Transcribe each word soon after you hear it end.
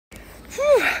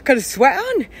got a sweat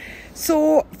on.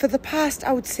 So for the past,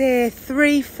 I would say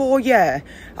 3-4 years,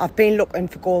 I've been looking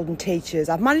for golden teachers.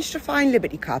 I've managed to find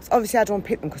Liberty Caps. Obviously, I don't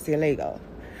pick them because they're illegal.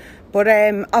 But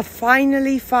I've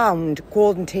finally found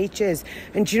golden teachers.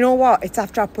 And do you know what? It's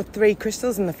after I put 3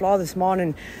 crystals in the floor this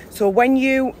morning.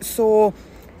 So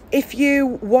if you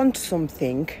want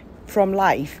something from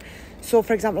life, so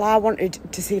for example, I wanted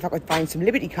to see if I could find some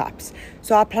Liberty Caps.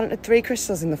 So I planted 3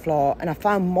 crystals in the floor and I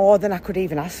found more than I could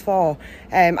even ask for.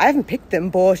 I haven't picked them,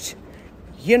 but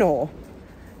you know.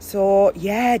 So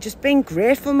yeah, just being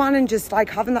grateful, man, and just like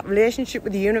having that relationship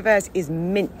with the universe is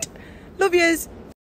mint. Love yous.